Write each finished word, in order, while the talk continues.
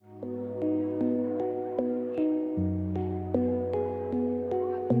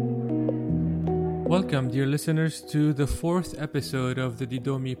Welcome, dear listeners, to the fourth episode of the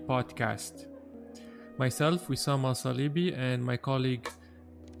Didomi podcast. Myself, Wissam Al Salibi, and my colleague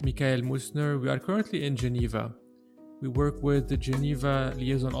Mikhail Musner, we are currently in Geneva. We work with the Geneva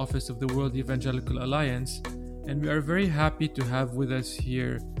Liaison Office of the World Evangelical Alliance, and we are very happy to have with us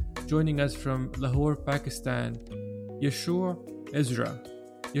here, joining us from Lahore, Pakistan, Yeshua Ezra.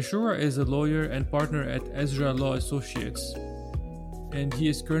 Yeshua is a lawyer and partner at Ezra Law Associates, and he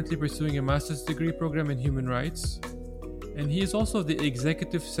is currently pursuing a master's degree program in human rights. And he is also the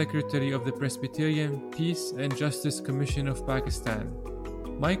executive secretary of the Presbyterian Peace and Justice Commission of Pakistan.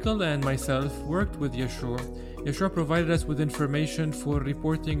 Michael and myself worked with Yeshua. Yeshua provided us with information for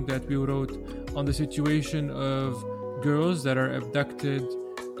reporting that we wrote on the situation of girls that are abducted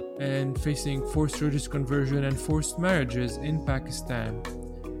and facing forced religious conversion and forced marriages in Pakistan.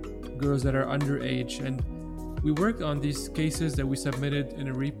 Girls that are underage, and we worked on these cases that we submitted in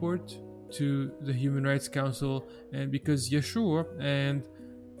a report to the Human Rights Council, and because Yeshua and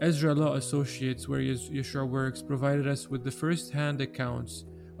Ezra Law Associates, where Yeshua works, provided us with the first-hand accounts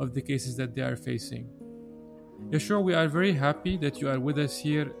of the cases that they are facing. Yeshua, we are very happy that you are with us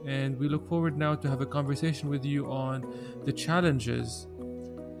here, and we look forward now to have a conversation with you on the challenges,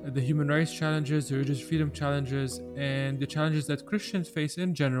 the human rights challenges, the religious freedom challenges, and the challenges that Christians face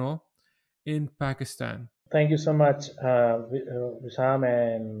in general in Pakistan. Thank you so much, Wissam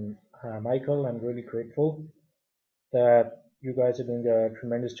and Michael. I'm really grateful that you guys are doing a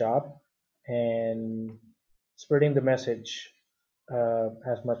tremendous job and spreading the message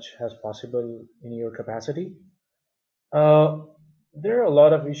as much as possible in your capacity. Uh, there are a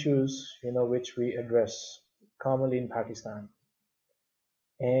lot of issues, which we address commonly in Pakistan,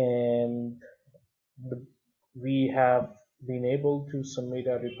 and the, we have been able to submit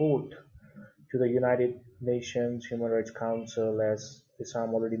a report to the United Nations Human Rights Council, as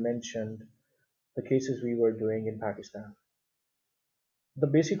Isam already mentioned, the cases we were doing in Pakistan. The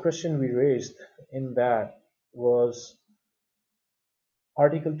basic question we raised in that was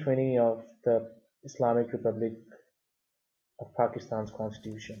Article 20 of the Islamic Republic of Pakistan's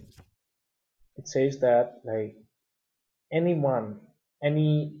constitution. It says that any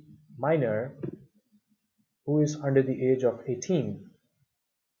minor who is under the age of 18,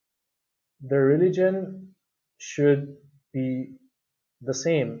 the religion should be the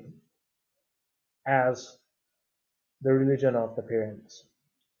same as the religion of the parents.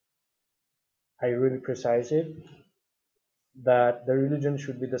 I really precise it that the religion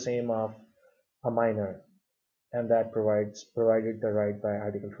should be the same of a minor, and that provided the right by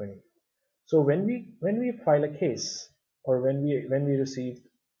Article 20. So when we file a case, or when we receive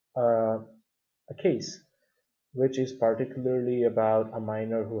a case which is particularly about a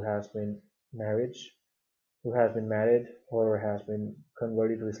minor who has been married or has been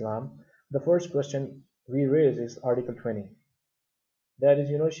converted to Islam, the first question we raise is Article 20. That is,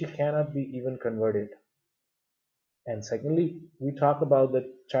 she cannot be even converted. And secondly, we talk about the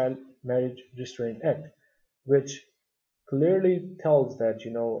Child Marriage Restraint Act, which clearly tells that,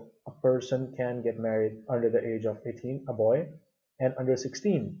 a person can get married under the age of 18, a boy, and under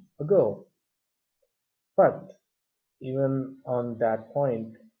 16, a girl. But even on that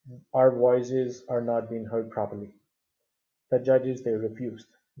point, our voices are not being heard properly. The judges, they refused.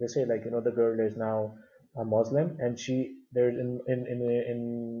 They say, the girl is now a Muslim, and there's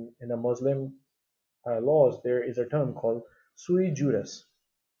in a Muslim laws, there is a term called sui juris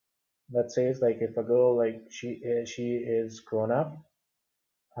that says, if a girl, she is grown up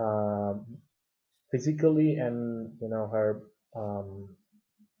physically, and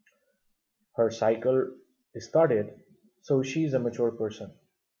her cycle is started, so she's a mature person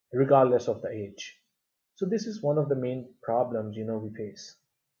regardless of the age. So this is one of the main problems we face,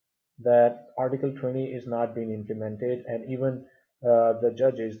 that Article 20 is not being implemented, and even the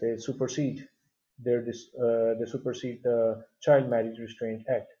judges, they supersede the Child Marriage Restraint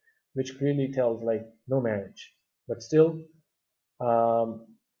Act, which clearly tells no marriage. But still, um,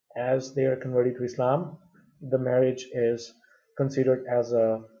 as they are converted to Islam, the marriage is considered as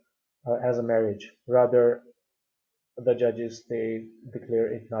a marriage. Rather, the judges, they declare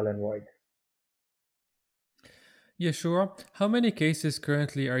it null and void. Yeshua, how many cases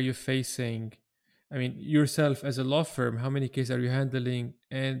currently are you facing? I mean, yourself as a law firm, how many cases are you handling?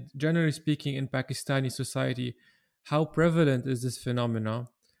 And generally speaking, in Pakistani society, how prevalent is this phenomena?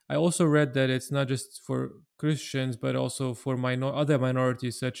 I also read that it's not just for Christians, but also for other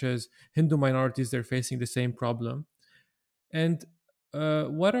minorities, such as Hindu minorities, they're facing the same problem. And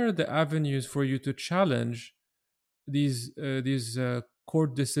what are the avenues for you to challenge these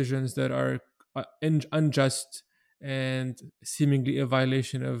court decisions that are unjust and seemingly a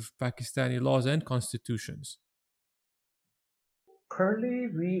violation of Pakistani laws and constitutions? Currently,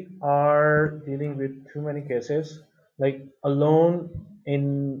 we are dealing with too many cases. Like alone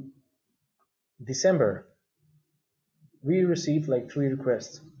in December, we received like 3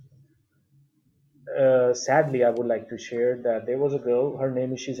 requests. Sadly, I would like to share that there was a girl. Her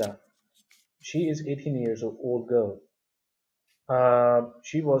name is Shiza. She is 18 years old girl.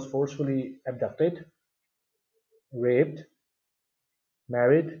 She was forcefully abducted, raped,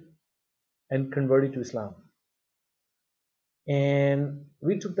 married, and converted to Islam. And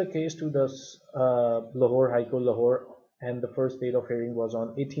we took the case to the Lahore High Court, Lahore, and the first date of hearing was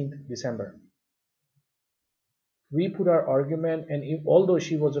on 18th December. We put our argument, and although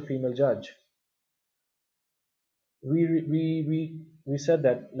she was a female judge, we said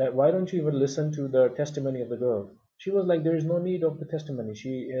that, like, why don't you even listen to the testimony of the girl? She was like, there is no need of the testimony.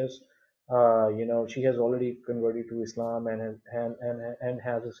 She is, she has already converted to Islam and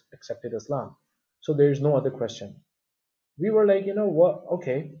has accepted Islam. So there is no other question. We were like, you know what?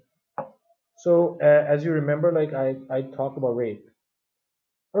 Okay. So as you remember, like I talked about rape.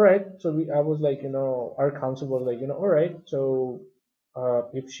 All right. So I was like, our counsel was like, all right. So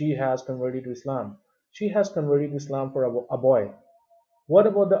if she has converted to Islam, she has converted to Islam for a boy. What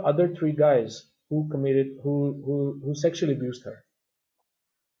about the other 3 guys who sexually abused her?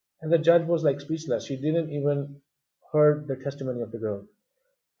 And the judge was like speechless. She didn't even heard the testimony of the girl.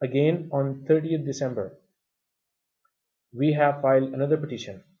 Again, on 30th December, we have filed another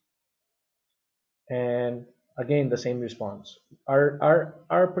petition, and again the same response.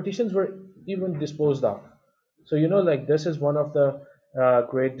 Our petitions were even disposed of. So like this is one of the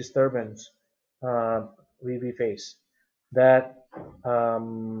great disturbance uh, we face. That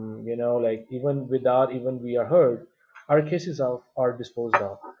like even without even we are heard, our cases are disposed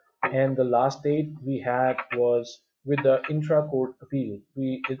of. And the last date we had was with the intra court appeal.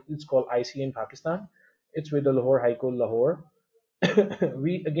 It's called IC in Pakistan. It's with the Lahore High Court, Lahore.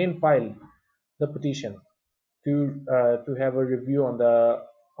 We again filed the petition to have a review on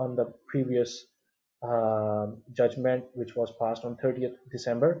the previous judgment, which was passed on 30th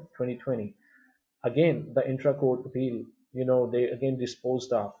December 2020. Again, the intra-court appeal, they again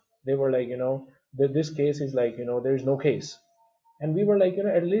disposed of. They were like, this case is like, there is no case. And we were like,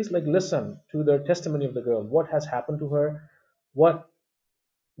 at least like listen to the testimony of the girl. What has happened to her? What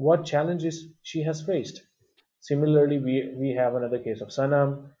what challenges she has faced. Similarly, we have another case of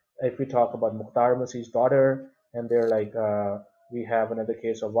Sanam. If we talk about Mukhtar Masih's daughter, and they're like, we have another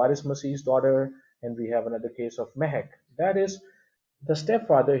case of Waris Masih's daughter, and we have another case of Mehak. That is, the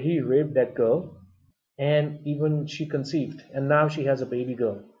stepfather, he raped that girl, and even she conceived, and now she has a baby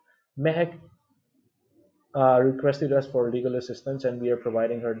girl. Mehak requested us for legal assistance, and we are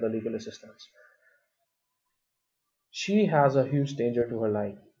providing her the legal assistance. She has a huge danger to her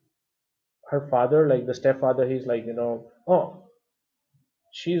life. Her father, like the stepfather, he's like, oh,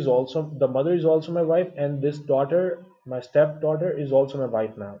 she's also the mother is also my wife, and this daughter, my stepdaughter, is also my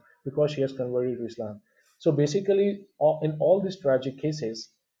wife now because she has converted to Islam. So basically, in all these tragic cases,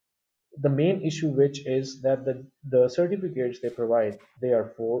 the main issue which is that the certificates they provide, they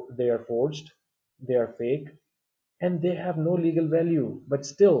are forged, they are fake, and they have no legal value. But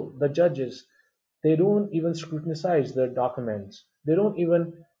still, the judges, they don't even scrutinize the documents. They don't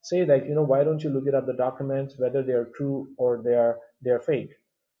even say that, why don't you look it up the documents whether they are true or they are fake.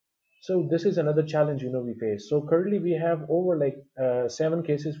 So this is another challenge we face. So currently we have over like 7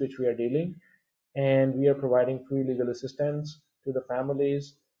 cases which we are dealing, and we are providing free legal assistance to the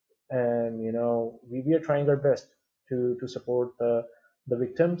families, and we are trying our best to support the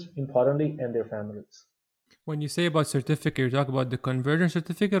victims importantly and their families. When you say about certificate, you're talking about the conversion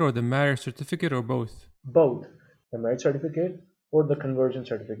certificate or the marriage certificate or both? Both the marriage certificate or the conversion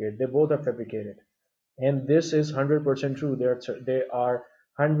certificate, they both are fabricated, and this is 100% true. They are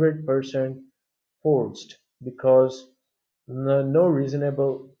 100% forged because no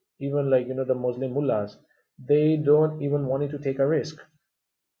reasonable, even like the Muslim mullahs, they don't even want to take a risk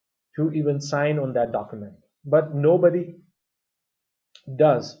to even sign on that document. But nobody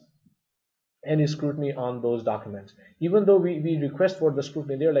does any scrutiny on those documents. Even though we request for the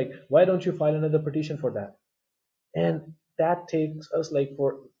scrutiny, they're like, why don't you file another petition for that? And that takes us like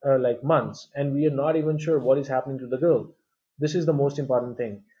for like months, and we are not even sure what is happening to the girl. This is the most important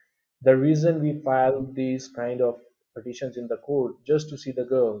thing. The reason we file these kind of petitions in the court just to see the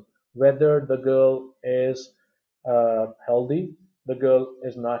girl, whether the girl is healthy, the girl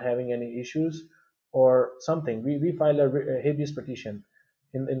is not having any issues or something. We file a habeas petition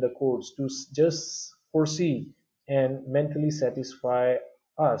in the courts to just foresee and mentally satisfy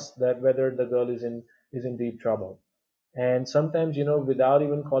us that whether the girl is in deep trouble. And sometimes, without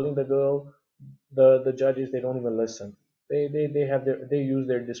even calling the girl, the judges, they don't even listen. They have they use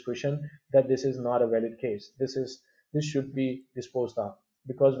their discretion that this is not a valid case. This should be disposed of,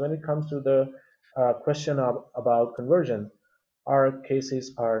 because when it comes to the question about conversion, our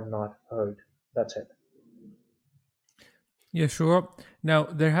cases are not heard. That's it. Yeah, sure. Now,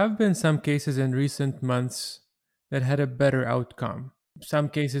 there have been some cases in recent months that had a better outcome. Some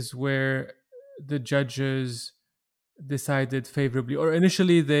cases where the judges decided favorably, or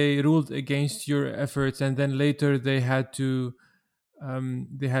initially they ruled against your efforts, and then later they had to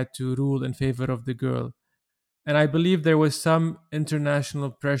rule in favor of the girl. And I believe there was some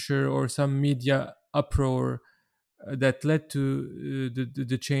international pressure or some media uproar that led to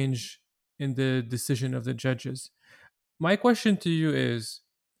the change in the decision of the judges. My question to you is,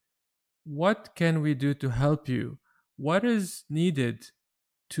 what can we do to help you? What is needed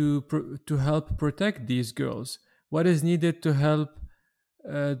to help protect these girls? What is needed to help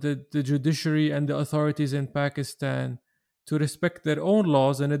the judiciary and the authorities in Pakistan to respect their own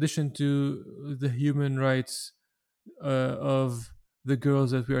laws in addition to the human rights of the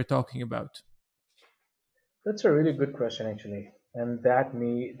girls that we are talking about? That's a really good question, actually, and that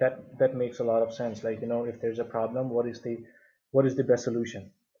makes a lot of sense. Like, if there's a problem, what is the best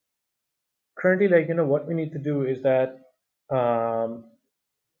solution? Currently, like, what we need to do is that, um,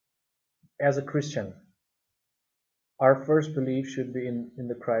 as a Christian, our first belief should be in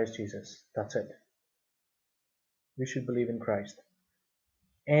the Christ Jesus. That's it. We should believe in Christ.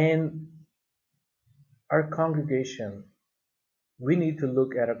 And our congregation, we need to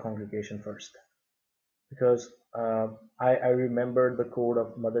look at our congregation first, because I remember the quote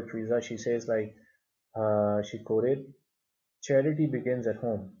of Mother Teresa. She says, like, she quoted, "Charity begins at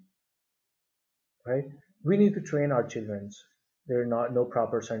home." Right? We need to train our children. There are not no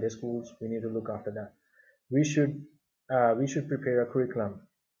proper Sunday schools. We need to look after that. We should prepare a curriculum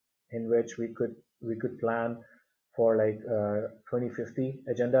in which we could plan for, like, 2050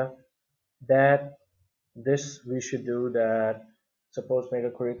 agenda, that this we should do that. Suppose make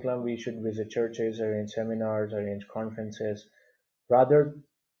a curriculum, we should visit churches, arrange seminars, arrange conferences, rather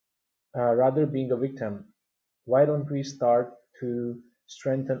rather being a victim. Why don't we start to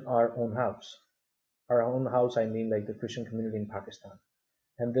strengthen our own house? Our own house, I mean, like the Christian community in Pakistan.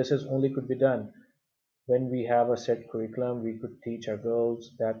 And this is only could be done when we have a set curriculum. We could teach our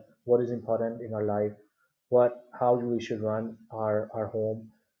girls that what is important in our life, how we should run our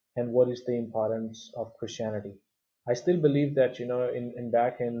home, and what is the importance of Christianity. I still believe that, in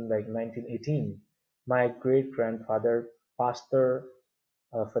back in like 1918, my great grandfather, Pastor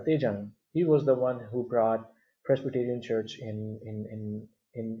Fatehjang, he was the one who brought Presbyterian Church in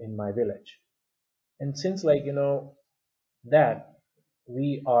my village. And since, like, that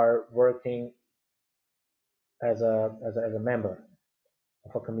we are working as a member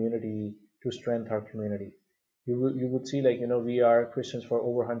of a community to strengthen our community. You would see, like, we are Christians for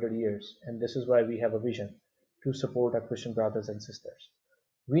over 100 years, and this is why we have a vision to support our Christian brothers and sisters.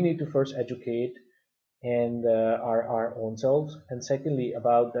 We need to first educate and our own selves, and secondly,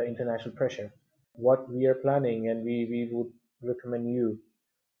 about the international pressure. What we are planning, and we would recommend you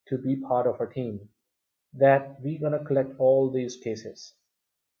to be part of our team, that we're gonna collect all these cases,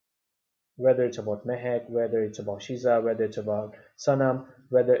 whether it's about Mehak, whether it's about Shiza, whether it's about Sanam,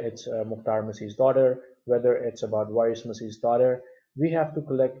 whether it's Mukhtar Masih's daughter, whether it's about Waris Masih's daughter. We have to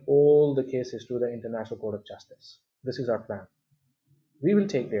collect all the cases to the International Court of Justice. This is our plan. We will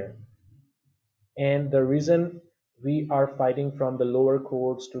take there. And the reason we are fighting from the lower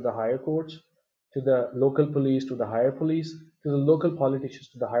courts to the higher courts, to the local police, to the higher police, to the local politicians,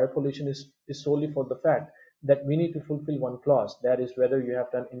 to the higher politicians, is solely for the fact that we need to fulfill one clause, that is whether you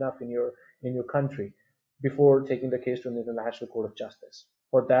have done enough in your country before taking the case to the International Court of Justice.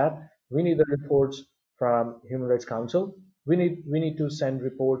 For that, we need the reports from Human Rights Council. We need to send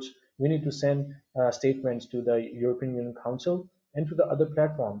reports. We need to send statements to the European Union Council and to the other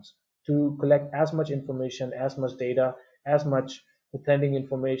platforms to collect as much information, as much data, as much authentic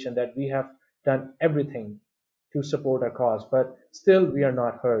information, that we have done everything to support our cause, but still we are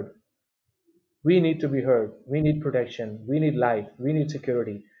not heard. We need to be heard. We need protection. We need life. We need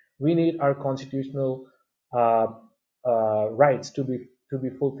security. We need our constitutional uh, rights to be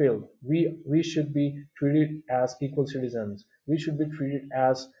fulfilled. We should be treated as equal citizens. We should be treated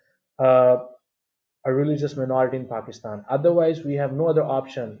as uh, a religious minority in Pakistan. Otherwise, we have no other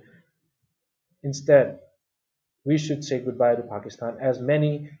option. Instead, we should say goodbye to Pakistan, as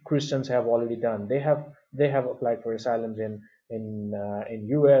many Christians have already done. They have applied for asylums in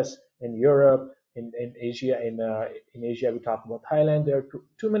US, in Europe, in Asia. In Asia, we talk about Thailand. There are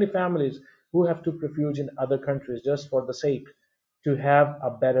too many families. who have took refuge in other countries just for the sake to have a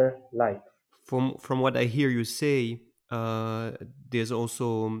better life. From what I hear you say, there's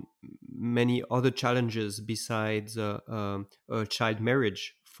also many other challenges besides child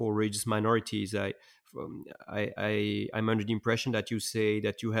marriage for religious minorities. I'm under the impression that you say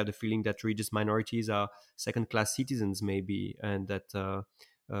that you had a feeling that religious minorities are second-class citizens, maybe, and that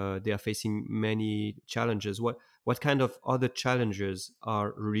they are facing many challenges. What kind of other challenges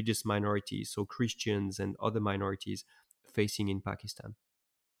are religious minorities, so Christians and other minorities, facing in Pakistan?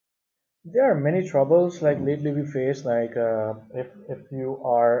 There are many troubles like lately we face like if you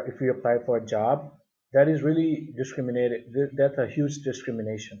apply for a job, that is really discriminated. That's a huge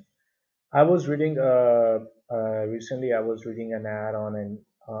discrimination. I was reading recently. I was reading an ad on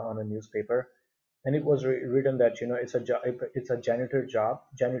a newspaper, and it was written that it's a janitor's job,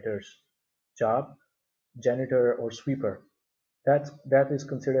 janitor or sweeper. That is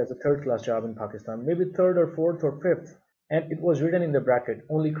considered as a third class job in Pakistan, maybe third or fourth or fifth. And it was written in the bracket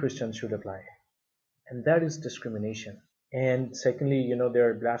only Christians should apply, and that is discrimination. And secondly, there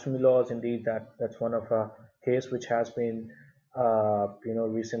are blasphemy laws. Indeed, that's one of a case which has been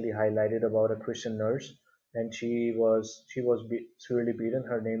recently highlighted about a Christian nurse, and she was severely beaten.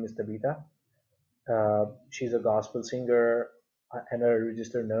 Her name is Tabitha. She's a gospel singer and a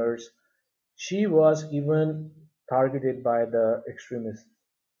registered nurse. She was even targeted by the extremists,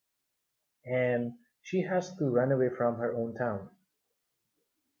 and she has to run away from her own town.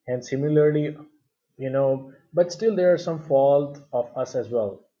 And similarly, but still there are some fault of us as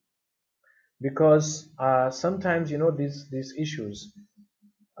well, because sometimes these issues,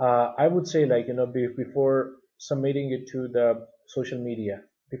 I would say, like, before submitting it to the social media,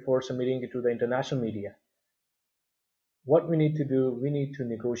 before submitting it to the international media, what we need to do, we need to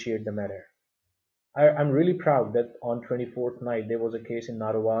negotiate the matter. I'm really proud that on 24th night there was a case in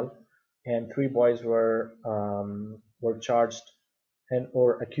Narwal, and three boys were charged and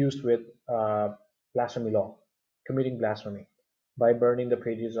or accused with blasphemy law, committing blasphemy by burning the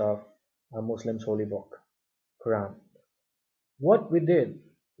pages of a Muslim's holy book, Quran. What we did,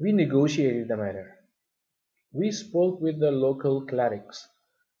 we negotiated the matter. We spoke with the local clerics.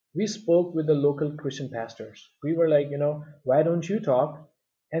 We spoke with the local Christian pastors. We were like, why don't you talk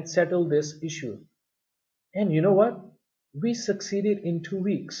and settle this issue? And you know what? We succeeded in 2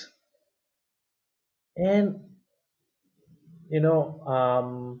 weeks. And you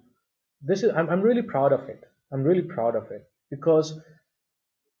know, this is I'm really proud of it. I'm really proud of it because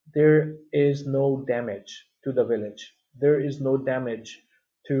there is no damage to the village. There is no damage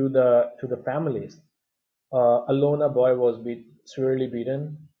to the families. Alone, a boy was severely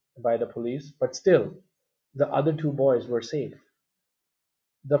beaten by the police, but still, the other two boys were safe.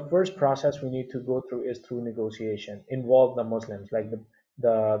 The first process we need to go through is through negotiation. Involve the Muslims, like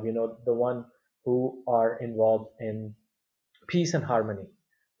the one who are involved in peace and harmony,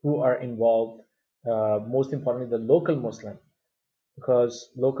 who are involved. Most importantly, the local Muslim, because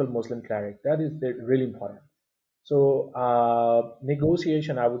local Muslim cleric, that is really important. So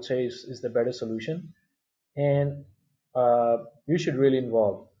negotiation, I would say, is the better solution, and you should really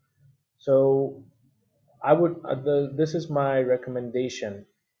involve. So I would this is my recommendation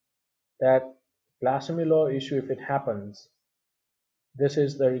that blasphemy law issue, if it happens, this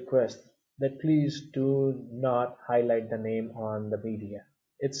is the request that please do not highlight the name on the media.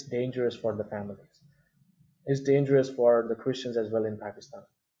 It's dangerous for the families. It's dangerous for the Christians as well in Pakistan.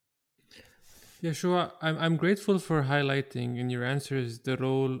 Yeah, sure. I'm grateful for highlighting in your answers the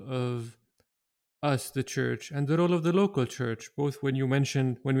role of us, the church, and the role of the local church. Both when you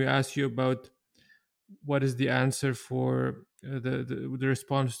mentioned, when we asked you about what is the answer for the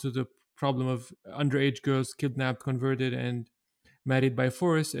response to the problem of underage girls kidnapped, converted, and married by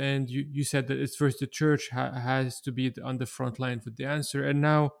force, and you said that it's first the church has to be on the front line for the answer, and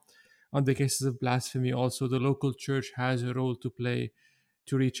now on the cases of blasphemy, also the local church has a role to play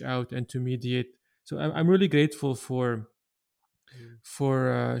to reach out and to mediate. So I'm really grateful for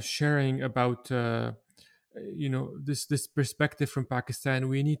sharing about this perspective from Pakistan.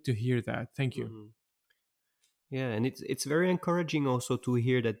 We need to hear that. Thank you. Mhm. Yeah, and it's very encouraging also to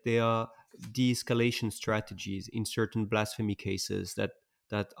hear that there are de-escalation strategies in certain blasphemy cases that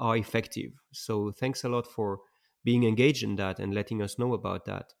are effective. So thanks a lot for being engaged in that and letting us know about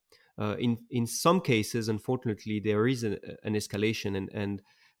that. In some cases, unfortunately, there is an escalation, and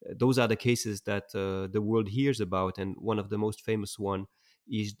those are the cases that the world hears about. And one of the most famous one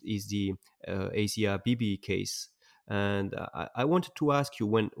is the Asia Bibi case. And I wanted to ask you,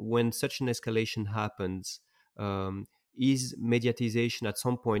 when such an escalation happens, is mediatization at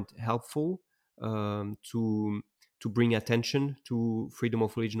some point helpful to to bring attention to freedom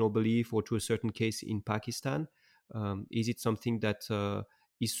of religion or belief, or to a certain case in Pakistan? Is it something that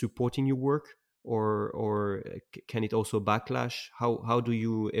is supporting your work, or can it also backlash? How do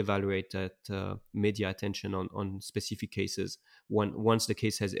you evaluate that media attention on specific cases once the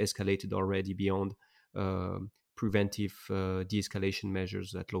case has escalated already beyond preventive de-escalation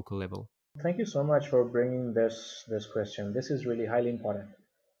measures at local level? Thank you so much for bringing this question. This is really highly important.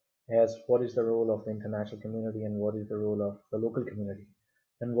 As what is the role of the international community and what is the role of the local community,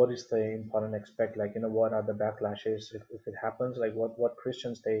 and what is the important aspect, like what are the backlashes if it happens, like what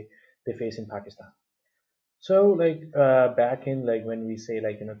Christians they face in Pakistan. So like back in, like when we say,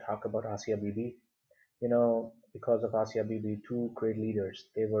 like talk about Asia Bibi, because of Asia Bibi, two great leaders,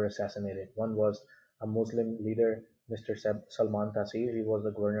 they were assassinated. One was a Muslim leader, Mr. Salman Taseer. He was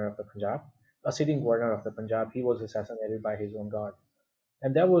the governor of the Punjab, a sitting governor of the Punjab. He was assassinated by his own guard,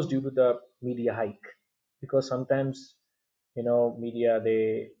 and that was due to the media hike. Because sometimes media,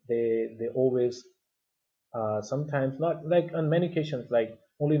 they always, sometimes, not like on many occasions, like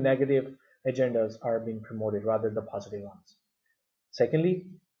only negative agendas are being promoted rather than the positive ones. Secondly,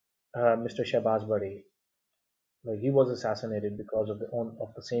 Mr. Shahbaz Bari, like he was assassinated because of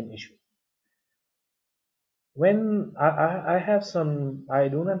the same issue. When I have some, I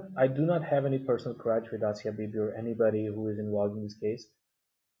do not have any personal grudge with Asia Bibi or anybody who is involved in this case.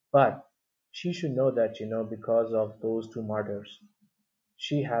 But she should know that, because of those two martyrs,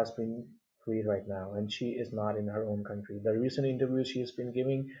 she has been free right now, and she is not in her own country. The recent interviews she has been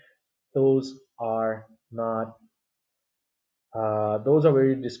giving, those are not, those are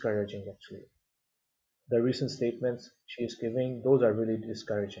very discouraging, actually. The recent statements she is giving, those are really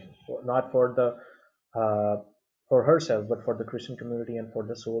discouraging. Not for for herself, but for the Christian community and for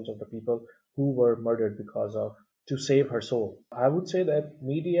the souls of the people who were murdered because of to save her soul. I would say that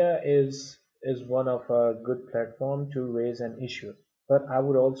media is one of a good platform to raise an issue. But I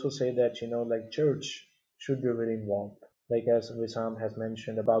would also say that, like church should be really involved. Like as Wissam has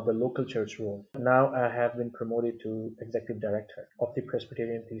mentioned about the local church role. Now I have been promoted to executive director of the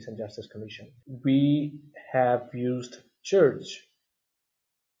Presbyterian Peace and Justice Commission. We have used church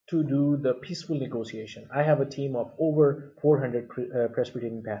to do the peaceful negotiation. I have a team of over 400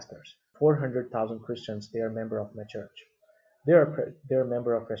 Presbyterian pastors, 400,000 Christians. They are member of my church. They're a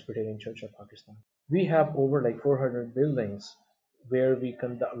member of Presbyterian Church of Pakistan. We have over like 400 buildings where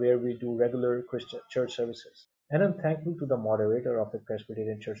we do regular Christian church services. And I'm thankful to the moderator of the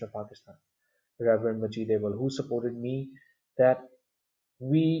Presbyterian Church of Pakistan, Reverend Majid Abel, who supported me, that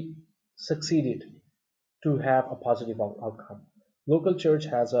we succeeded to have a positive outcome. Local church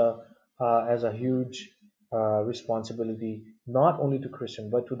has a huge responsibility, not only to Christian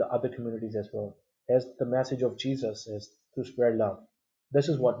but to the other communities as well. As the message of Jesus is to spread love. This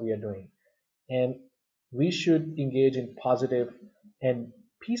is what we are doing, and we should engage in positive and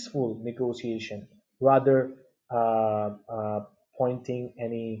peaceful negotiation rather pointing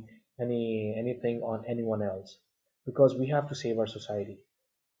anything on anyone else, because we have to save our society.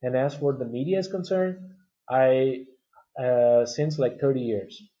 And as for the media is concerned, I since like 30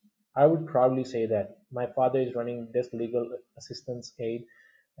 years, I would probably say that my father is running this legal assistance aid,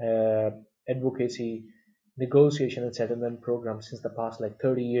 uh, advocacy, negotiation and settlement program since the past like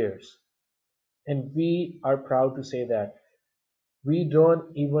 30 years. And we are proud to say that we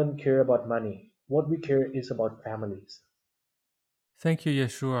don't even care about money. What we care is about families. Thank you,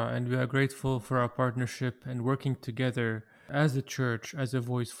 Yeshua, and we are grateful for our partnership and working together as a church, as a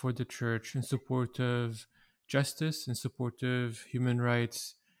voice for the church in support of justice, in support of human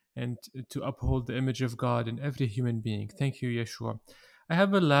rights, and to uphold the image of God in every human being. Thank you, Yeshua. I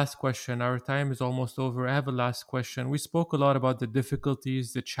have a last question. Our time is almost over. I have a last question. We spoke a lot about the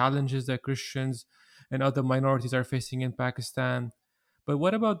difficulties, the challenges that Christians and other minorities are facing in Pakistan. But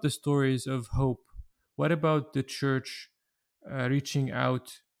what about the stories of hope? What about the church reaching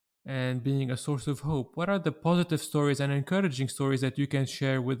out and being a source of hope? What are the positive stories and encouraging stories that you can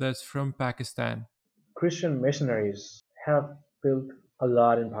share with us from Pakistan? Christian missionaries have built a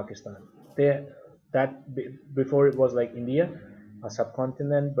lot in Pakistan. They before it was like India, a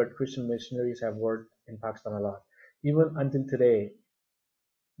subcontinent, but Christian missionaries have worked in Pakistan a lot. Even until today,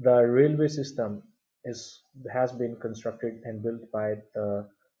 the railway system is has been constructed and built by the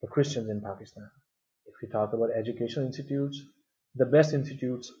Christians in Pakistan. If you talk about educational institutes, the best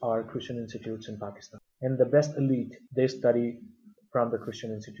institutes are Christian institutes in Pakistan, and the best elite, they study from the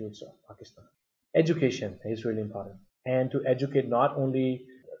Christian institutes of Pakistan. Education is really important, and to educate not only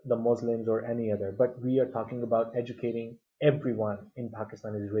the Muslims or any other, but we are talking about educating everyone in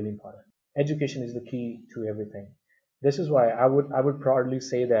Pakistan is really important. Education is the key to everything. This is why I would proudly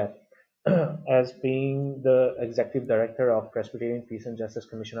say that as being the executive director of Presbyterian Peace and Justice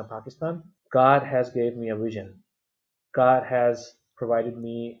Commission of Pakistan, God has gave me a vision. God has provided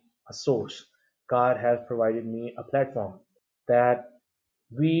me a source. God has provided me a platform that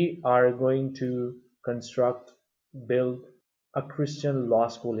we are going to construct, build a Christian law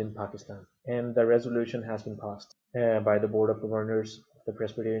school in Pakistan. And the resolution has been passed by the Board of Governors of the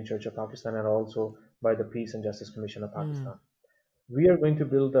Presbyterian Church of Pakistan and also by the Peace and Justice Commission of Pakistan. We are going to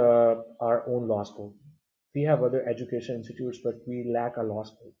build our own law school. We have other education institutes, but we lack a law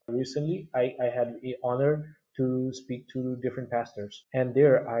school. Recently, I had the honor to speak to different pastors, and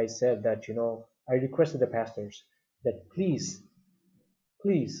there I said that, I requested the pastors that please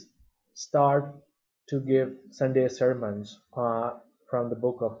start to give Sunday sermons from the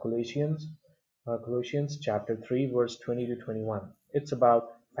book of Colossians chapter 3, verse 20 to 21. It's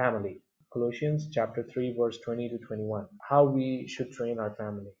about family. Colossians chapter 3, verse 20 to 21. How we should train our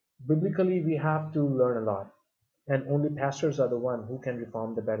family. Biblically, we have to learn a lot, and only pastors are the one who can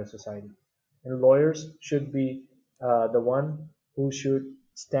reform the better society. And lawyers should be the one who should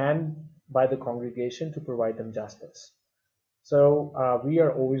stand by the congregation to provide them justice. So we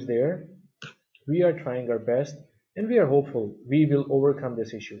are always there. We are trying our best, and we are hopeful we will overcome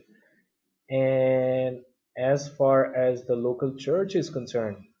this issue. And as far as the local church is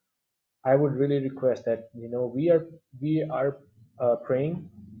concerned, I would really request that we are praying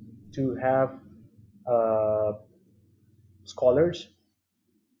to have scholars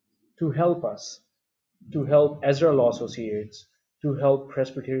to help us, to help Ezra Law Associates, to help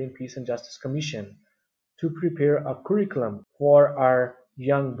Presbyterian Peace and Justice Commission, to prepare a curriculum for our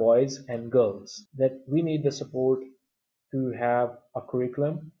young boys and girls. That we need the support to have a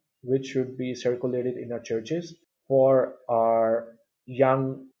curriculum which should be circulated in our churches for our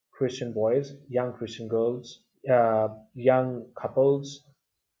young Christian boys, young Christian girls, young couples,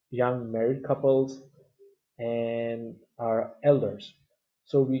 young married couples, and our elders,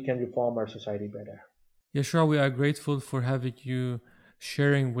 so we can reform our society better. Yeshua, we are grateful for having you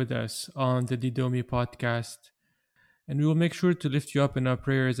sharing with us on the Didomi podcast. And we will make sure to lift you up in our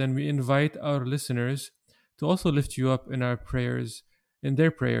prayers, and we invite our listeners to also lift you up in our prayers, in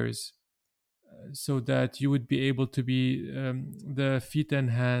their prayers, so that you would be able to be the feet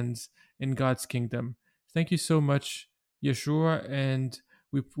and hands in God's kingdom. Thank you so much, Yeshua, and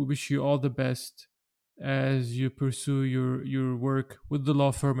we wish you all the best as you pursue your work with the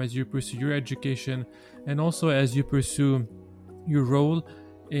law firm, as you pursue your education, and also as you pursue your role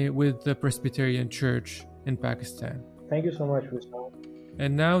with the Presbyterian Church in Pakistan. Thank you so much, Wisdom.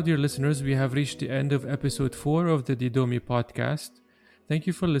 And now, dear listeners, we have reached the end of episode 4 of the Didomi podcast. Thank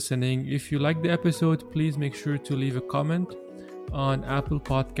you for listening. If you like the episode, please make sure to leave a comment on Apple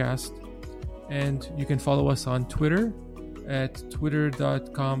Podcast. And you can follow us on Twitter at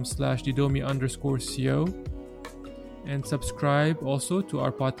twitter.com/Didomi_co. And subscribe also to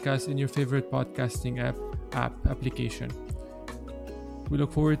our podcast in your favorite podcasting application. We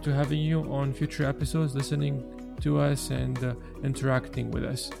look forward to having you on future episodes, listening to us and interacting with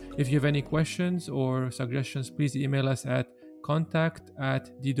us. If you have any questions or suggestions, please email us at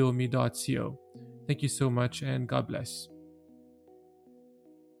contact@didomi.co. Thank you so much, and God bless.